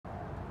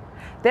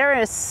There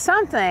is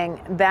something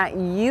that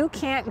you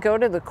can't go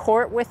to the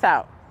court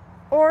without,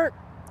 or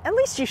at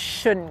least you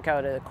shouldn't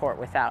go to the court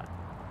without.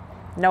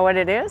 Know what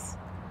it is?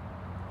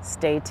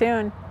 Stay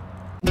tuned.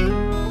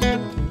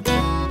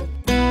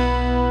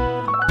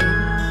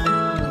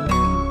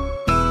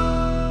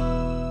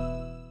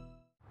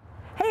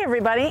 Hey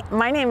everybody,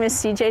 my name is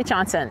CJ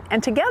Johnson,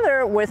 and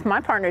together with my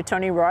partner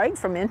Tony Roig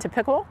from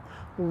In2Pickle,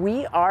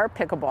 we are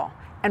Pickleball.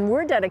 And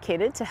we're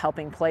dedicated to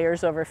helping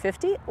players over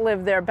 50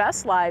 live their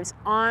best lives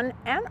on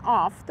and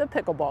off the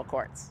pickleball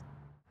courts.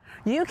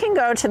 You can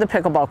go to the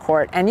pickleball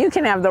court and you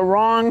can have the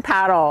wrong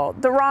paddle,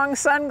 the wrong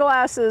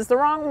sunglasses, the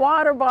wrong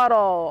water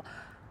bottle,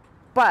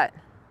 but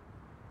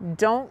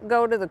don't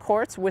go to the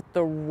courts with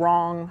the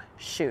wrong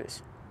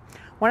shoes.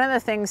 One of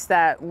the things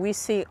that we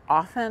see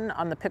often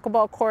on the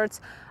pickleball courts,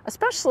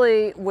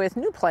 especially with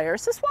new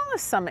players, as well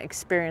as some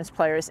experienced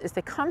players, is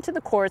they come to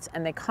the courts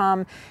and they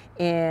come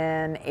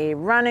in a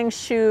running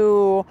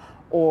shoe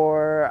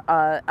or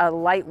a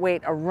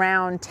lightweight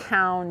around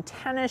town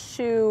tennis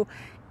shoe,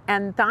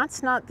 and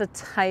that's not the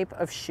type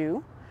of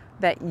shoe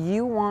that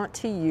you want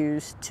to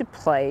use to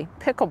play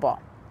pickleball.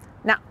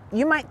 Now,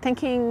 you might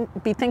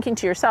be thinking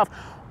to yourself,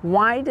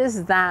 why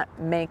does that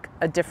make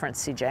a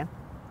difference, CJ?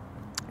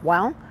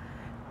 Well,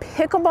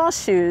 pickleball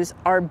shoes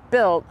are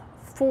built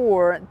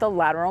for the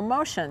lateral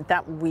motion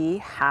that we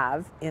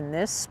have in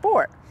this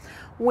sport.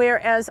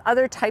 Whereas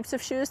other types of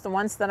shoes, the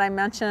ones that I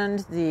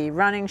mentioned, the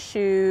running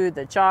shoe,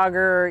 the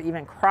jogger,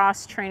 even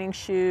cross training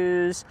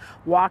shoes,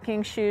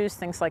 walking shoes,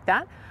 things like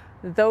that,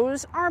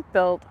 those are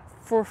built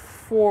for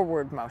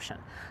forward motion.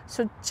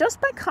 So just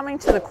by coming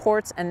to the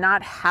courts and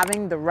not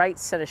having the right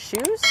set of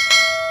shoes,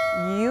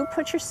 you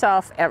put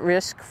yourself at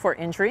risk for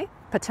injury,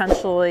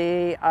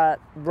 potentially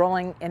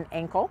rolling an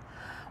ankle,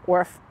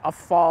 or a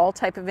fall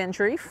type of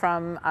injury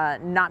from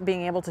not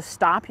being able to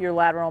stop your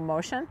lateral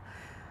motion,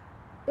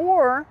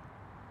 or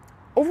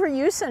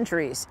overuse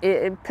injuries.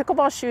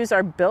 Pickleball shoes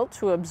are built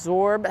to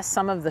absorb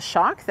some of the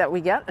shock that we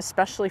get,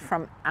 especially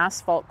from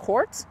asphalt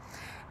courts,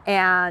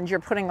 and you're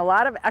putting a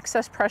lot of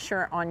excess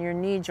pressure on your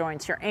knee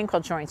joints, your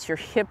ankle joints, your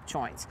hip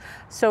joints.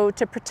 So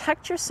to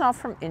protect yourself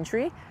from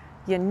injury,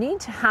 you need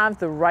to have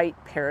the right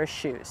pair of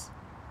shoes.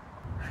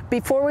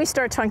 Before we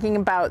start talking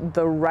about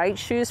the right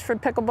shoes for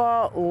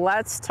pickleball,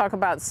 let's talk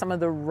about some of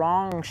the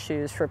wrong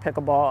shoes for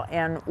pickleball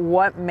and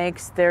what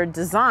makes their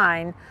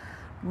design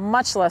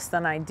much less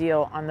than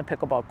ideal on the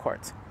pickleball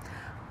courts.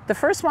 The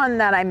first one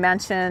that I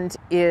mentioned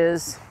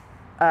is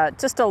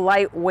just a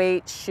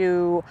lightweight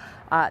shoe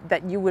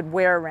that you would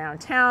wear around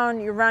town.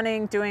 You're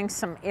running, doing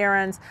some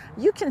errands.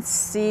 You can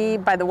see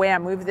by the way I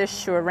move this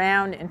shoe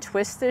around and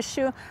twist this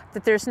shoe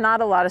that there's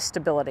not a lot of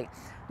stability.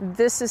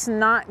 This is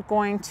not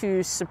going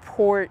to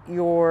support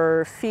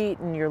your feet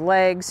and your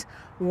legs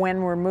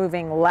when we're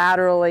moving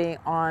laterally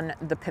on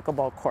the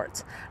pickleball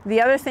courts.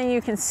 The other thing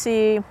you can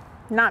see,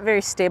 not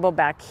very stable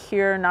back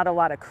here, not a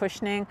lot of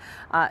cushioning,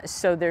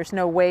 so there's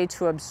no way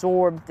to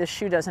absorb, the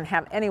shoe doesn't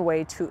have any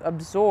way to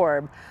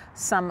absorb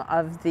some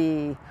of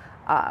the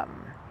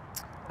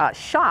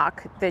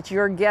shock that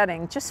you're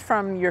getting just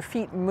from your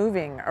feet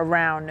moving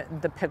around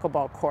the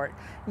pickleball court.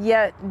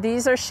 Yet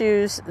these are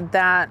shoes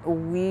that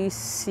we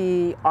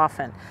see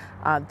often.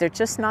 They're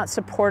just not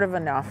supportive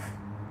enough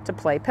to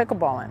play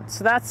pickleball in.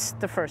 So that's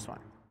the first one.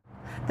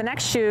 The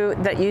next shoe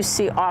that you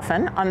see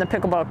often on the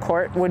pickleball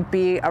court would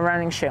be a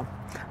running shoe.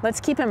 Let's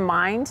keep in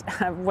mind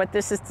what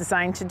this is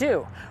designed to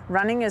do.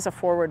 Running is a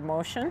forward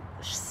motion,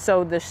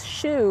 so the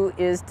shoe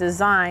is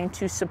designed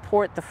to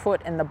support the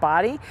foot and the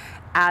body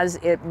as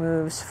it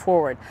moves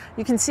forward.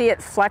 You can see it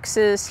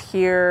flexes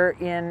here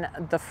in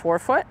the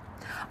forefoot,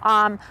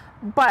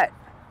 but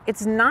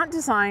it's not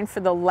designed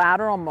for the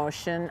lateral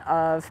motion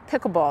of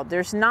pickleball.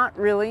 There's not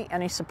really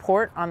any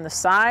support on the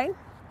side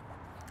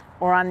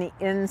or on the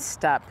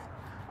instep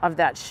of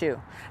that shoe.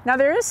 Now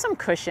there is some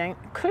cushioning.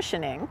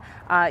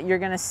 You're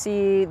going to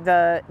see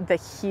the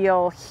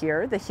heel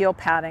here, the heel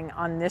padding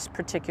on this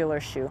particular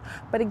shoe.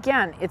 But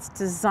again, it's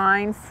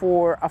designed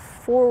for a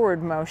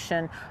forward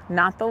motion,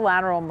 not the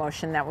lateral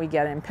motion that we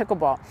get in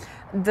pickleball.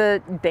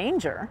 The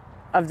danger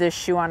of this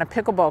shoe on a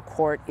pickleball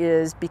court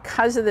is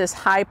because of this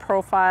high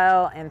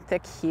profile and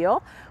thick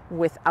heel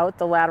without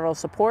the lateral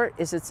support,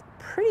 is it's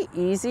pretty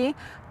easy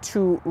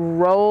to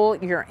roll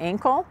your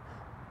ankle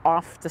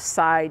off the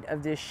side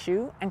of this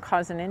shoe and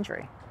cause an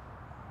injury.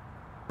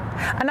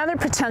 Another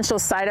potential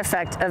side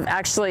effect of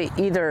actually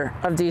either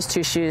of these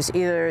two shoes,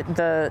 either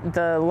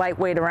the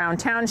lightweight around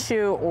town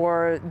shoe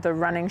or the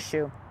running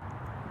shoe,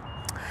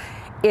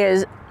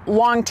 is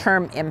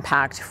long-term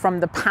impact from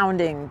the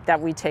pounding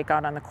that we take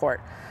out on the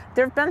court.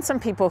 There have been some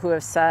people who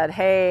have said,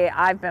 hey,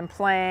 I've been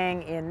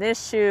playing in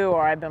this shoe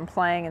or I've been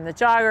playing in the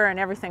jogger and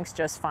everything's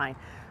just fine.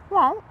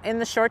 Well, in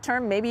the short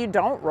term, maybe you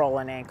don't roll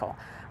an ankle,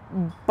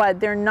 but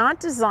they're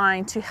not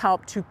designed to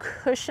help to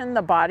cushion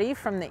the body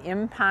from the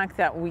impact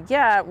that we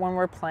get when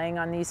we're playing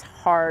on these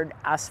hard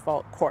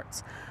asphalt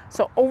courts.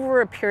 So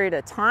over a period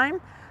of time,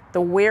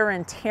 the wear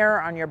and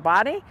tear on your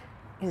body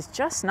is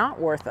just not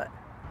worth it.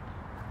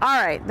 All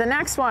right, the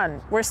next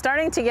one, we're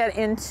starting to get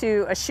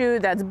into a shoe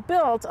that's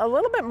built a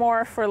little bit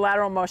more for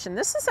lateral motion.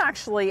 This is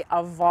actually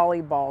a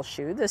volleyball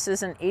shoe. This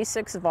is an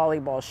Asics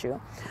volleyball shoe.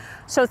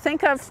 So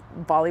think of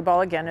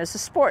volleyball again as a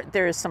sport.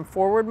 There is some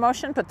forward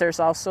motion, but there's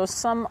also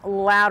some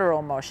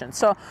lateral motion.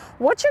 So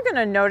what you're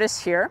gonna notice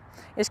here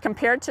is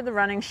compared to the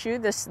running shoe,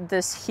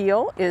 this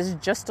heel is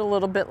just a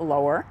little bit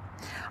lower.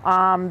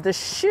 The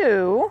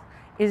shoe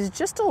is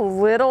just a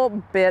little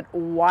bit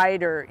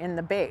wider in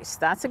the base.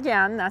 That's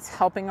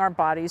helping our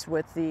bodies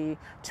to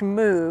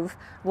move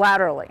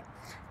laterally.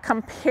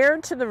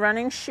 Compared to the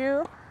running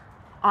shoe,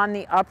 on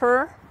the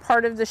upper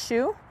part of the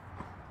shoe,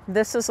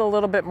 this is a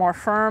little bit more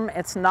firm.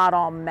 It's not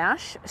all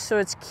mesh, so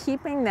it's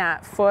keeping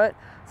that foot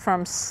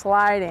from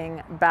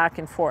sliding back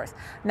and forth.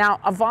 Now,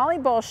 a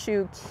volleyball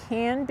shoe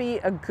can be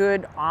a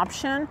good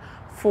option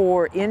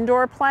for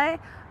indoor play.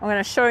 I'm going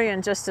to show you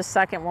in just a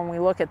second when we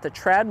look at the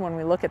tread, when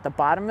we look at the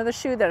bottom of the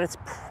shoe, that it's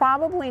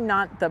probably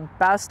not the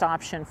best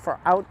option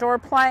for outdoor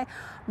play.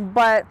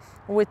 But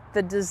with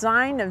the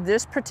design of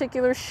this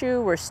particular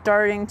shoe, we're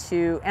starting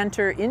to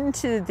enter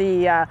into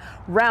the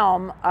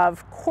realm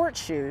of court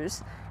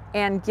shoes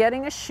and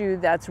getting a shoe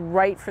that's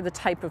right for the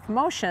type of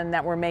motion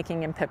that we're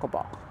making in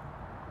pickleball.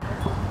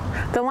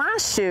 The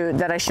last shoe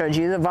that I showed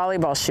you, the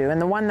volleyball shoe,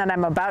 and the one that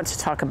I'm about to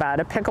talk about,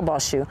 a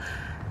pickleball shoe,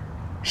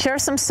 share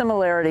some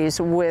similarities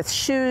with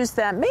shoes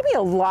that maybe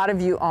a lot of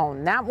you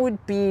own. That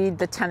would be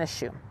the tennis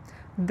shoe.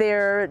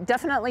 They're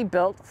definitely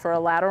built for a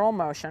lateral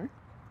motion,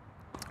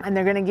 and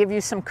they're going to give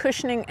you some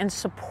cushioning and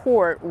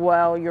support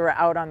while you're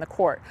out on the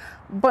court.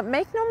 But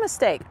make no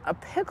mistake, a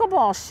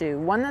pickleball shoe,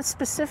 one that's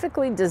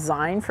specifically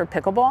designed for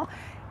pickleball,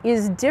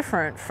 is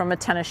different from a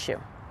tennis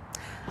shoe.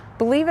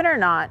 Believe it or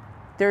not,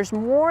 there's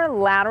more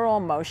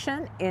lateral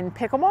motion in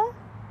pickleball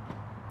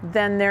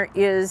than there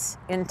is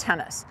in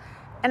tennis.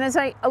 And as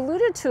I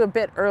alluded to a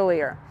bit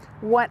earlier,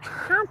 what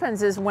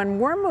happens is when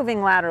we're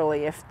moving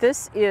laterally, if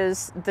this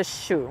is the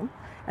shoe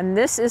and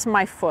this is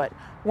my foot,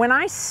 when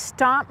I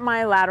stop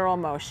my lateral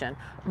motion,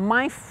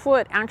 my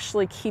foot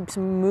actually keeps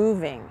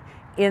moving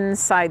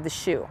inside the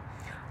shoe.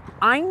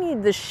 I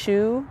need the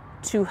shoe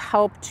to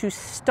help to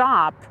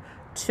stop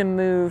to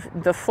move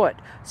the foot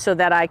so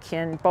that I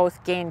can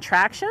both gain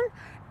traction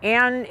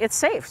and it's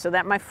safe so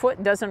that my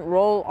foot doesn't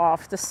roll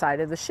off the side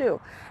of the shoe.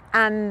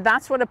 And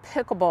that's what a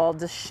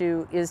pickleball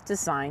shoe is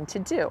designed to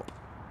do.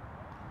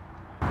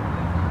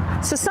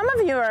 So some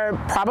of you are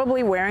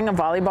probably wearing a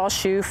volleyball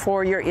shoe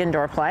for your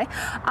indoor play.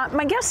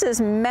 My guess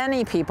is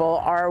many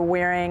people are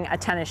wearing a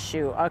tennis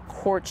shoe, a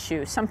court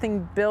shoe,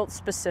 something built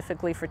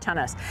specifically for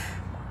tennis.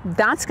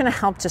 That's going to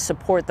help to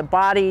support the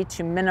body,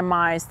 to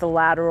minimize the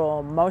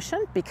lateral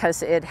motion,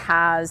 because it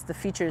has the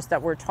features that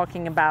we're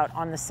talking about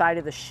on the side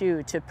of the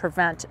shoe to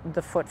prevent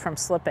the foot from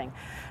slipping.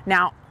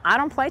 Now, I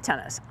don't play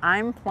tennis.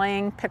 I'm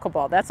playing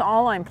pickleball. That's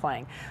all I'm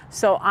playing.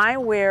 So I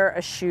wear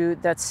a shoe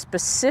that's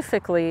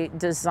specifically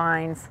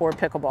designed for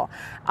pickleball.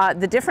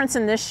 The difference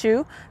in this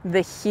shoe,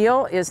 the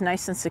heel is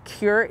nice and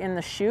secure in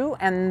the shoe,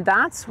 and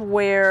that's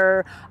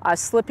where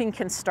slipping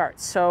can start.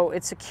 So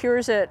it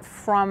secures it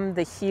from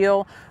the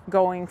heel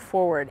going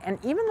forward. And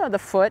even though the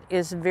foot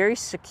is very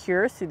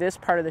secure through this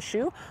part of the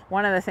shoe,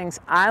 one of the things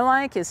I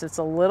like is it's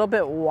a little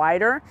bit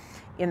wider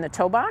in the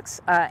toe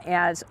box,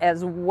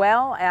 as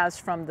well as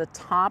from the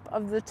top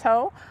of the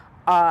toe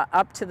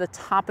up to the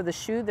top of the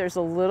shoe, there's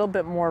a little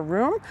bit more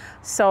room.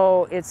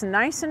 So it's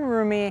nice and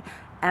roomy,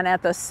 and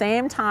at the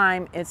same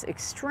time, it's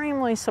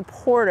extremely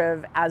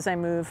supportive as I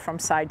move from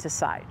side to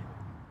side.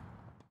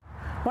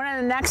 One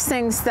of the next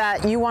things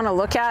that you want to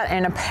look at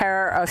in a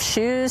pair of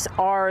shoes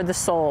are the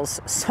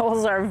soles.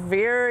 Soles are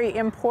very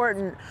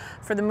important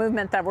for the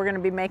movement that we're going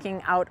to be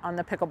making out on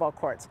the pickleball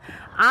courts.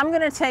 I'm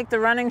going to take the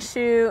running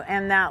shoe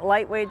and that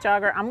lightweight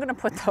jogger, I'm going to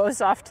put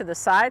those off to the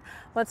side.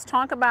 Let's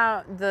talk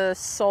about the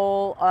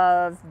sole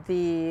of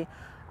the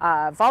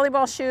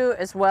volleyball shoe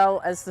as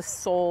well as the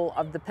sole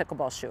of the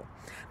pickleball shoe.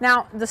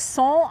 Now, the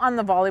sole on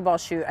the volleyball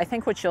shoe, I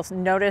think what you'll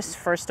notice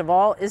first of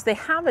all is they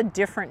have a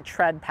different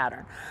tread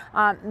pattern.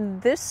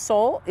 This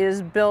sole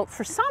is built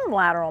for some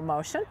lateral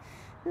motion,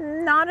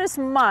 not as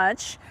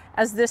much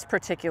as this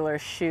particular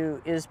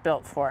shoe is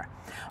built for.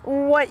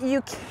 What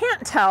you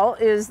can't tell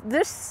is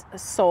this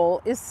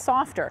sole is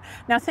softer.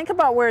 Now think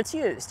about where it's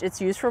used. It's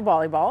used for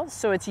volleyball,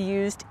 so it's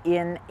used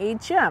in a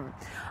gym.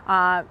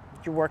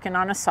 You're working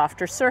on a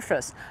softer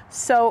surface.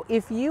 So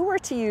if you were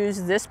to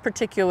use this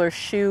particular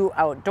shoe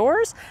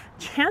outdoors,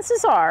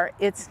 chances are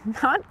it's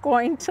not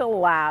going to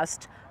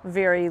last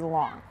very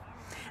long.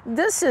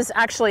 This is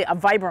actually a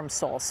Vibram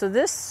sole. So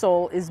this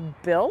sole is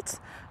built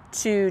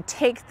to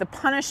take the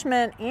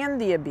punishment and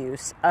the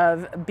abuse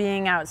of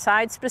being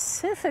outside,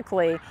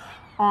 specifically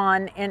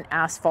on an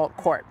asphalt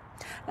court.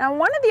 Now,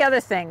 one of the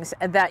other things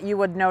that you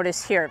would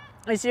notice here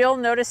is you'll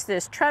notice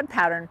this tread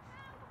pattern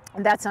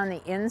that's on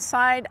the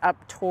inside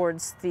up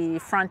towards the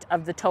front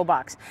of the toe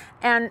box.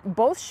 And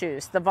both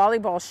shoes, the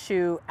volleyball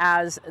shoe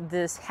has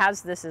this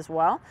as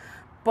well,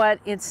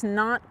 but it's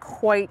not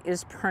quite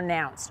as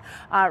pronounced.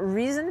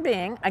 Reason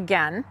being,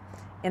 again,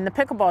 In the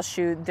pickleball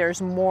shoe,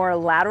 there's more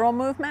lateral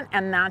movement,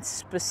 and that's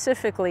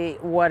specifically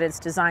what it's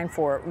designed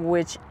for,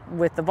 which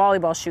with the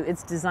volleyball shoe,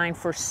 it's designed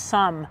for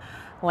some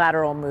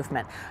lateral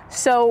movement.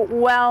 So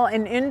while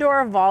an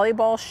indoor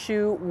volleyball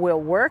shoe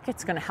will work,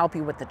 it's going to help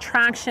you with the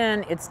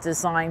traction, it's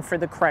designed for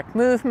the correct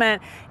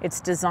movement, it's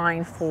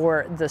designed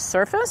for the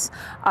surface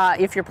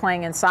if you're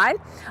playing inside.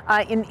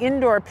 An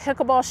indoor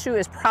pickleball shoe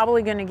is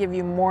probably going to give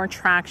you more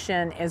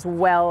traction as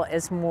well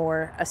as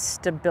more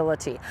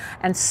stability.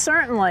 And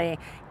certainly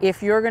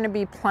if you're going to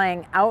be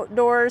playing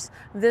outdoors,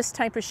 this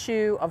type of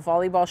shoe, a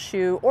volleyball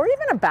shoe, or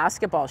even a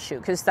basketball shoe,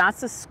 because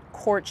that's a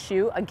court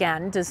shoe,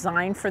 again,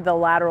 designed for the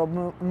lateral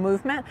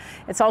movement.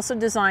 It's also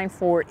designed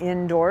for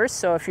indoors.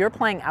 So if you're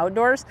playing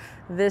outdoors,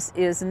 this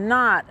is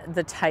not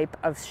the type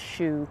of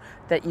shoe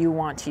that you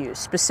want to use.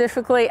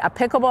 Specifically, a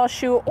pickleball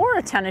shoe or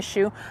a tennis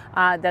shoe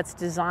that's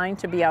designed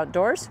to be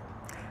outdoors,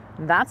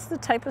 that's the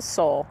type of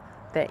sole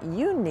that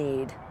you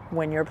need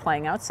when you're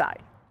playing outside.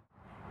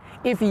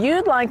 If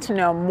you'd like to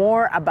know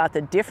more about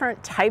the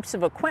different types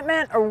of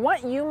equipment or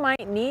what you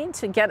might need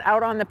to get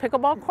out on the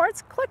pickleball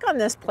courts, click on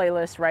this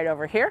playlist right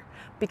over here,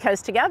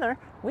 because together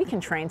we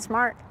can train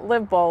smart,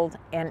 live bold,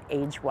 and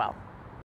age well.